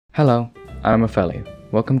Hello, I'm Afely.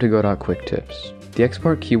 Welcome to Godot Quick Tips. The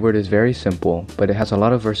export keyword is very simple, but it has a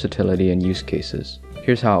lot of versatility and use cases.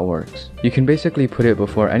 Here's how it works. You can basically put it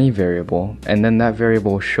before any variable, and then that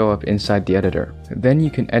variable will show up inside the editor. Then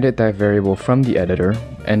you can edit that variable from the editor,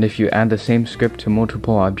 and if you add the same script to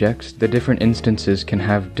multiple objects, the different instances can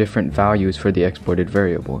have different values for the exported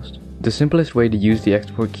variables. The simplest way to use the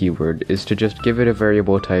export keyword is to just give it a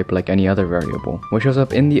variable type like any other variable. What shows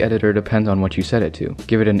up in the editor depends on what you set it to.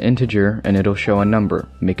 Give it an integer and it'll show a number.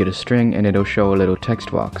 Make it a string and it'll show a little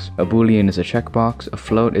text box. A boolean is a checkbox, a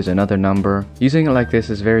float is another number. Using it like this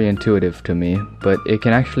is very intuitive to me, but it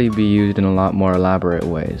can actually be used in a lot more elaborate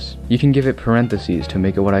ways. You can give it parentheses to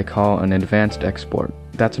make it what I call an advanced export.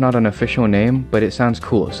 That's not an official name, but it sounds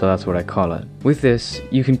cool, so that's what I call it. With this,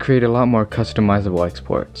 you can create a lot more customizable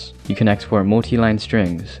exports. You can export multi-line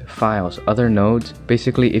strings, files, other nodes.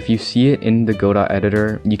 Basically, if you see it in the Godot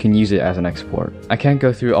editor, you can use it as an export. I can't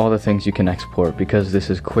go through all the things you can export because this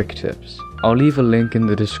is quick tips. I'll leave a link in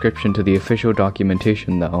the description to the official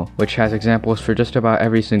documentation though, which has examples for just about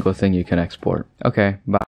every single thing you can export. Okay, bye.